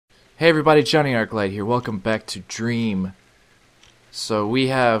Hey everybody, Jonny Arclight here. Welcome back to Dream. So we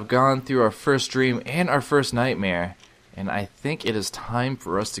have gone through our first dream and our first nightmare, and I think it is time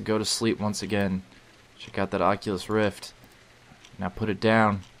for us to go to sleep once again. Check out that Oculus Rift. Now put it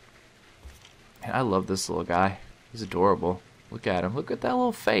down. Man, I love this little guy. He's adorable. Look at him. Look at that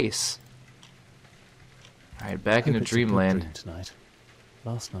little face. Alright, back into dreamland. Tonight.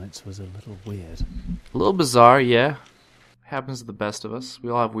 Last night's was a little weird. A little bizarre, yeah. Happens to the best of us. We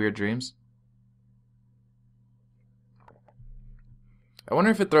all have weird dreams. I wonder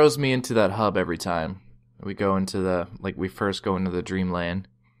if it throws me into that hub every time we go into the, like, we first go into the dreamland.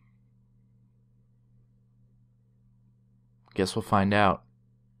 Guess we'll find out.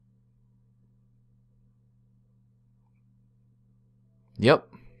 Yep.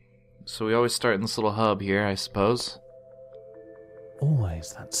 So we always start in this little hub here, I suppose.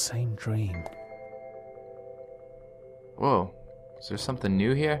 Always that same dream. Whoa. Is there something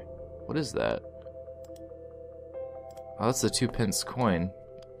new here? What is that? Oh, that's the 2-pence coin.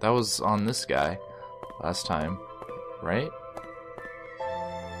 That was on this guy last time, right?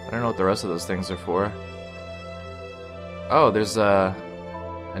 I don't know what the rest of those things are for. Oh, there's a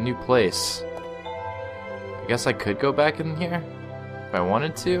new place. I guess I could go back in here if I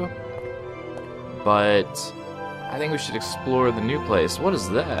wanted to, but I think we should explore the new place. What is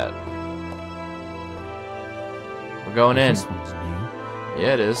that? We're going in. This one's new.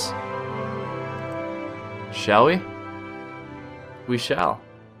 Yeah, it is. Shall we? We shall.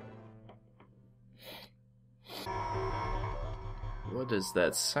 What is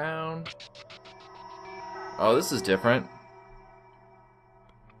that sound? Oh, this is different.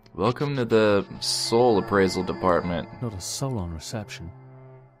 Welcome to the soul appraisal department. Not a soul on reception.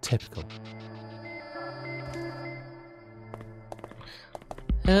 Typical.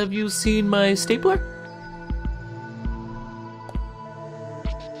 Have you seen my stapler?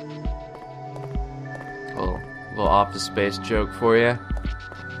 Little Office Space joke for you.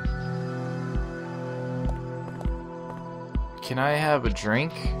 Can I have a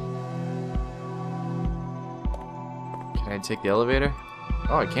drink? Can I take the elevator?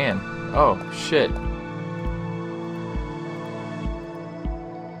 Oh, I can. Oh, shit.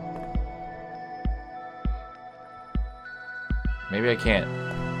 Maybe I can't.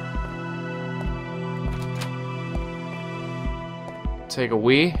 Take a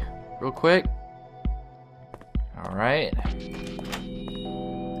wee, real quick. Alright. I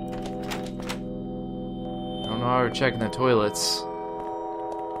don't know how we're checking the toilets.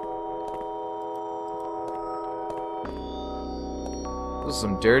 Those are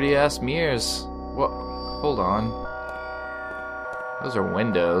some dirty ass mirrors. What? Hold on. Those are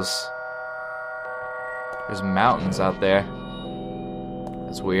windows. There's mountains out there.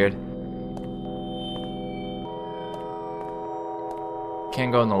 That's weird.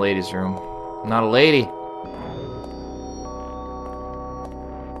 Can't go in the ladies' room. I'm not a lady.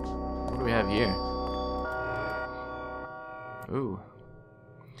 What do we have here? Ooh.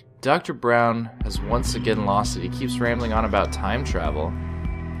 Dr. Brown has once again lost it. He keeps rambling on about time travel.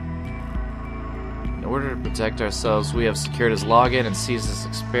 In order to protect ourselves, we have secured his login and seized his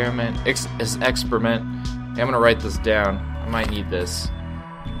experiment. I'm gonna write this down. I might need this.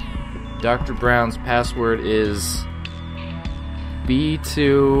 Dr. Brown's password is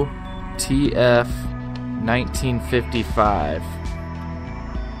B2TF1955.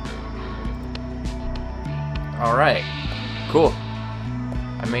 Alright, cool.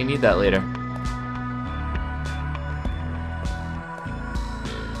 I may need that later.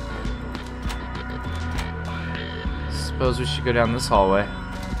 Suppose we should go down this hallway.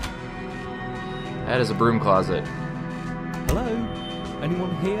 That is a broom closet. Hello?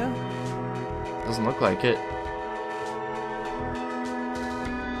 Anyone here? Doesn't look like it.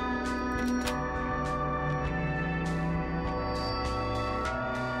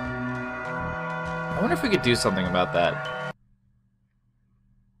 I wonder if we could do something about that.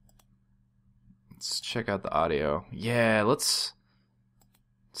 Let's check out the audio. Yeah, let's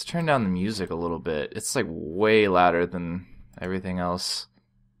turn down the music a little bit. It's like way louder than everything else.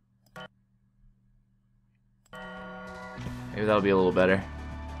 Maybe that'll be a little better.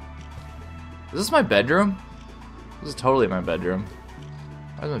 Is this my bedroom? This is totally my bedroom.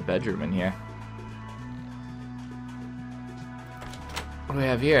 Why is my bedroom in here? What do we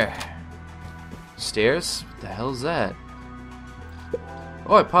have here? Stairs? What the hell is that?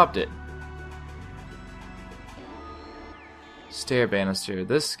 Oh, I popped it. Stair banister.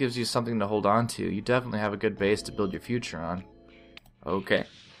 This gives you something to hold on to. You definitely have a good base to build your future on. Okay.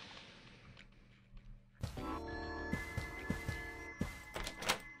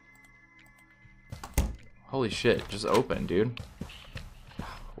 Holy shit, just open, dude.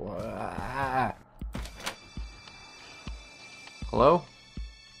 Wah. Hello?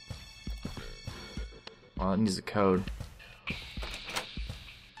 Well, it needs a code.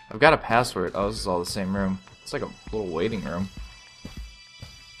 I've got a password. Oh, this is all the same room. It's like a little waiting room.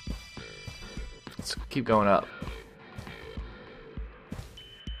 Let's keep going up.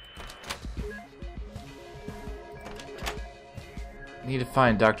 I need to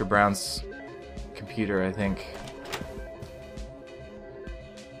find Dr. Brown's computer, I think.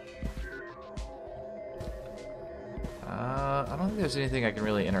 I don't think there's anything I can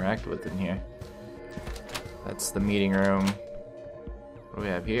really interact with in here. That's the meeting room. What do we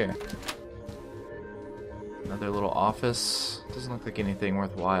have here? Another little office. Doesn't look like anything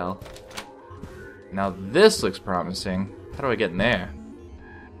worthwhile. Now this looks promising. How do I get in there?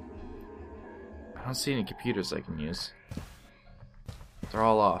 I don't see any computers I can use. They're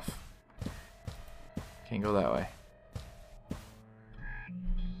all off. Can't go that way.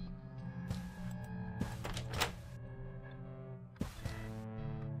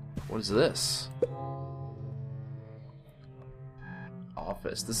 What is this?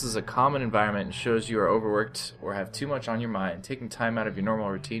 Office. This is a common environment and shows you are overworked or have too much on your mind. Taking time out of your normal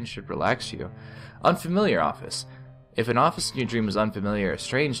routine should relax you. Unfamiliar office. If an office in your dream is unfamiliar or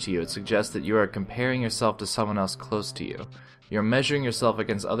strange to you, it suggests that you are comparing yourself to someone else close to you. You're measuring yourself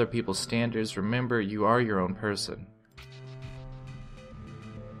against other people's standards. Remember, you are your own person.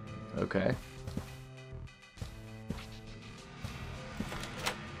 Okay.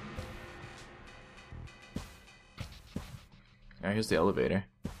 Alright, here's the elevator.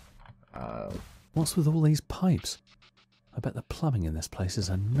 What's with all these pipes? I bet the plumbing in this place is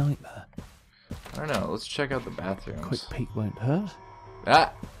a nightmare. I don't know. Let's check out the bathrooms. Quick peek won't hurt.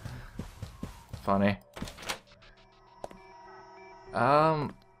 Ah! Funny. I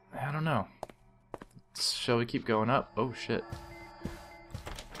don't know. Shall we keep going up? Oh, shit.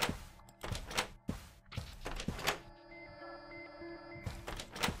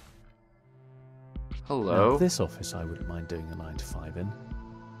 Hello? Now, this office I wouldn't mind doing a 9 to 5 in.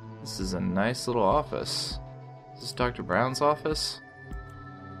 This is a nice little office. Is this Dr. Brown's office?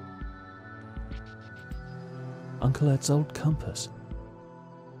 Uncle Ed's old compass.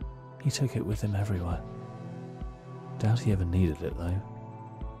 He took it with him everywhere. Doubt he ever needed it, though.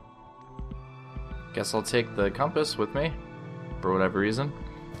 Guess I'll take the compass with me, for whatever reason.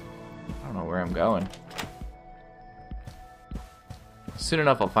 I don't know where I'm going. Soon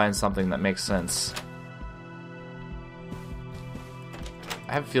enough I'll find something that makes sense.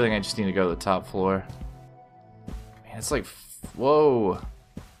 I have a feeling I just need to go to the top floor. Man, it's like... Whoa!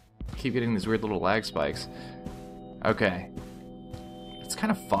 I keep getting these weird little lag spikes. Okay. It's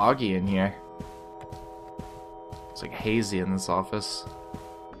kind of foggy in here. It's like hazy in this office.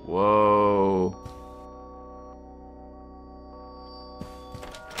 Whoa.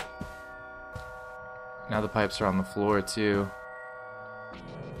 Now the pipes are on the floor too.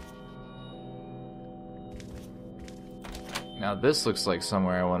 Now this looks like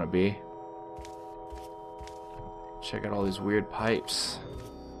somewhere I want to be. Check out all these weird pipes.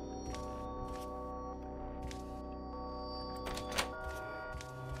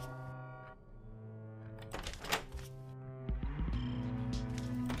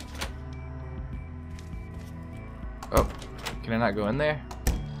 Oh, can I not go in there?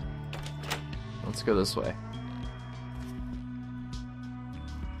 Let's go this way.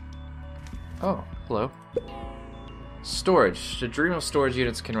 Oh, hello. Storage. The dream of storage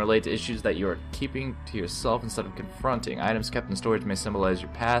units can relate to issues that you are keeping to yourself instead of confronting. Items kept in storage may symbolize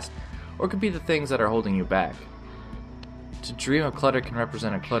your past, or could be the things that are holding you back. To dream of clutter can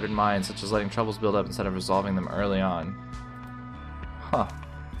represent a cluttered mind, such as letting troubles build up instead of resolving them early on. Huh.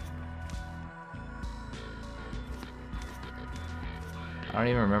 I don't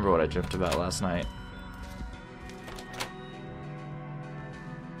even remember what I dreamt about last night.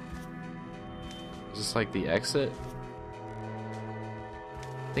 Is this like the exit?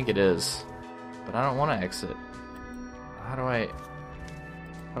 I think it is. But I don't want to exit. How do I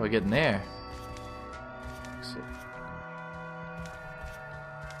get in there? Exit.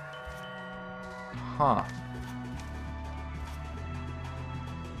 Huh.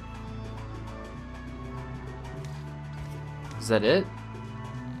 Is that it?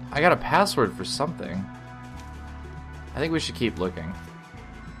 I got a password for something. I think we should keep looking.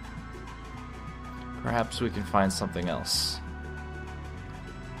 Perhaps we can find something else.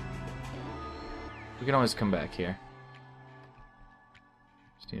 We can always come back here.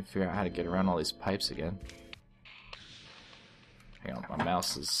 Just need to figure out how to get around all these pipes again. Hang on, my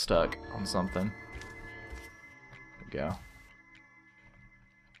mouse is stuck on something. There we go.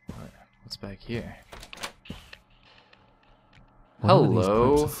 What's back here? Wherever these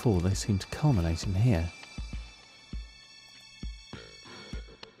Hello. bricks are full, they seem to culminate in here.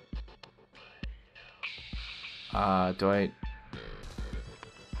 Do I...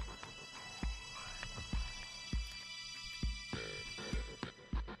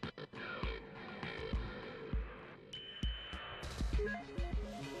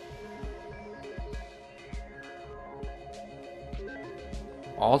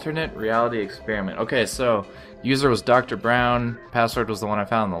 Alternate reality experiment. Okay, so user was Dr. Brown. Password was the one I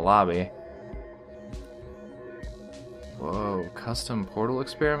found in the lobby. Whoa, custom portal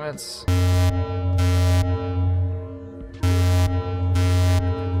experiments?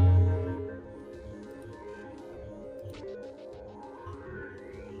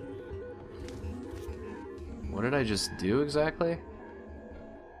 What did I just do exactly?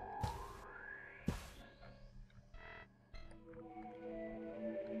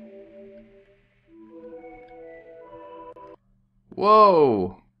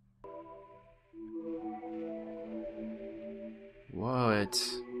 Whoa! What?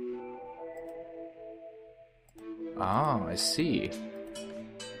 Oh, I see.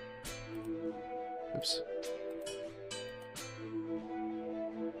 Oops.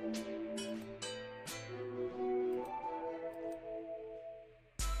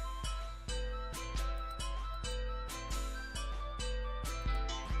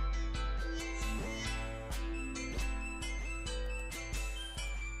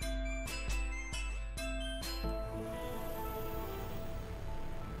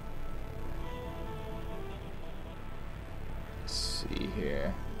 See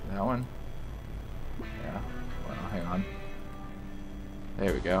here. That one? Yeah. Well, hang on.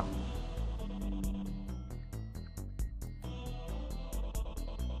 There we go.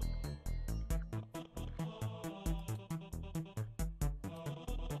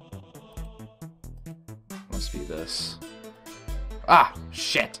 Must be this. Ah!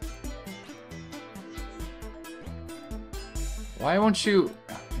 Shit! Why won't you...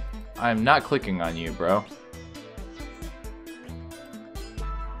 I'm not clicking on you, bro.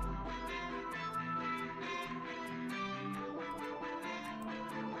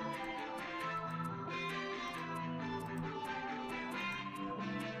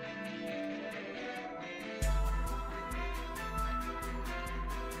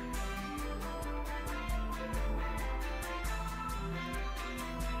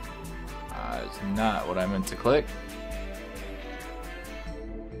 It's not what I meant to click.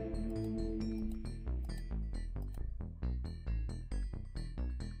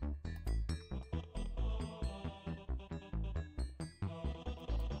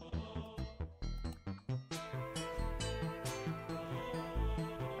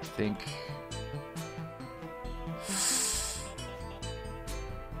 I think...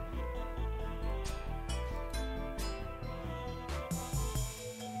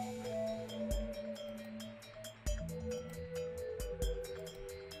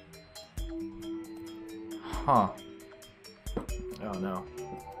 Huh. Oh no.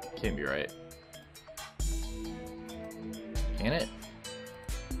 Can't be right. Can it?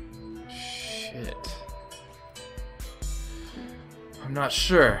 Shit. I'm not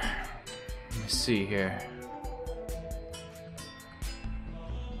sure. Let me see here.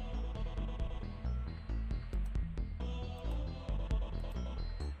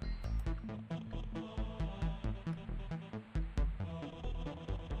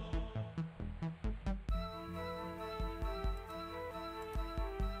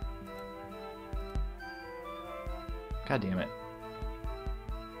 God damn it.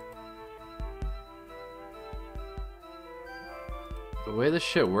 The way this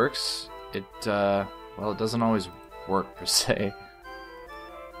shit works, well, it doesn't always work per se.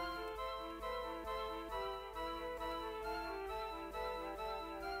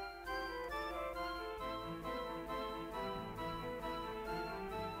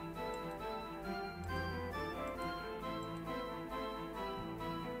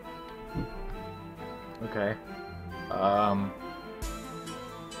 Okay.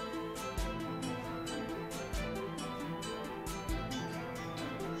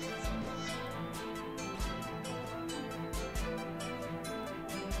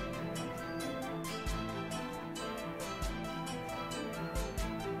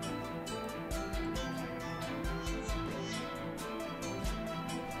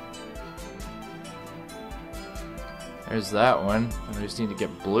 There's that one. I just need to get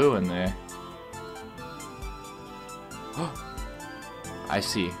blue in there. I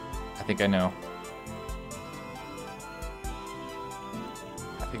see. I think I know.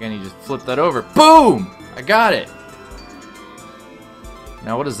 I think I need to flip that over. Boom! I got it!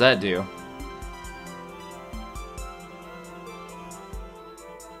 Now what does that do?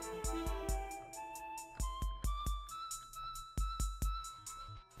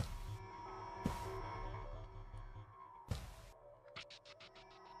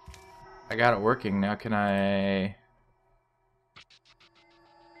 I got it working. Now can I...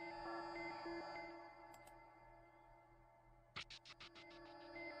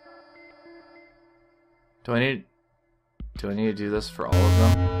 Do I need to do this for all of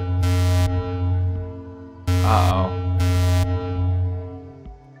them? Uh-oh.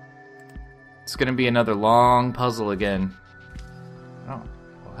 It's gonna be another long puzzle again. Oh,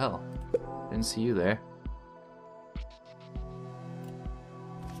 well, hell. Didn't see you there.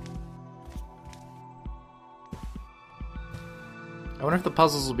 I wonder if the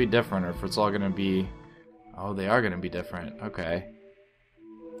puzzles will be different, or if it's all gonna be... Oh, they are gonna be different. Okay.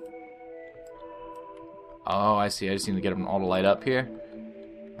 Oh, I see. I just need to get them all to light up here.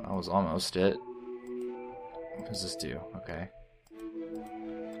 That was almost it. What does this do? Okay.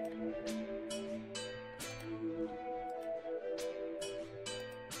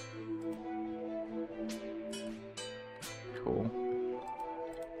 Cool.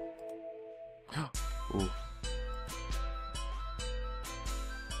 Ooh.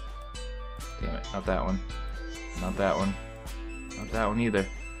 Damn it, not that one. Not that one. Not that one either.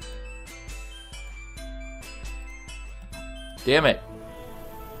 Damn it!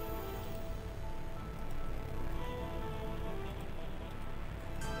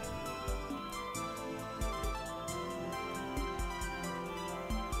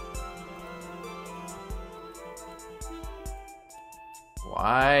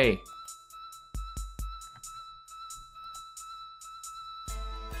 Why?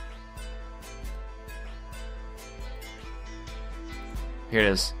 Here it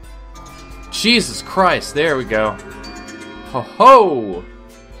is. Jesus Christ, there we go. Ho ho!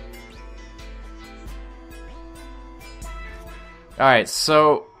 Alright,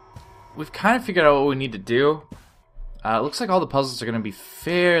 so we've kind of figured out what we need to do. It looks like all the puzzles are going to be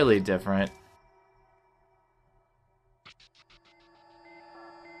fairly different.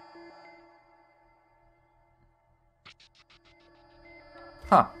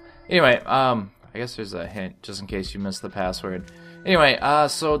 Huh. Anyway, I guess there's a hint just in case you missed the password. Anyway,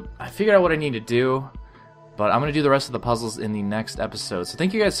 so I figured out what I need to do, but I'm going to do the rest of the puzzles in the next episode. So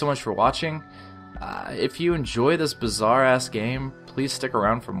thank you guys so much for watching. If you enjoy this bizarre-ass game, please stick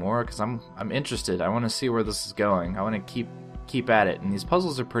around for more, because I'm interested. I want to see where this is going. I want to keep at it, and these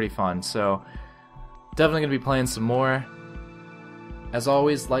puzzles are pretty fun, so definitely going to be playing some more. As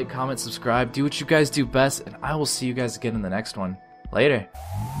always, like, comment, subscribe, do what you guys do best, and I will see you guys again in the next one. Later.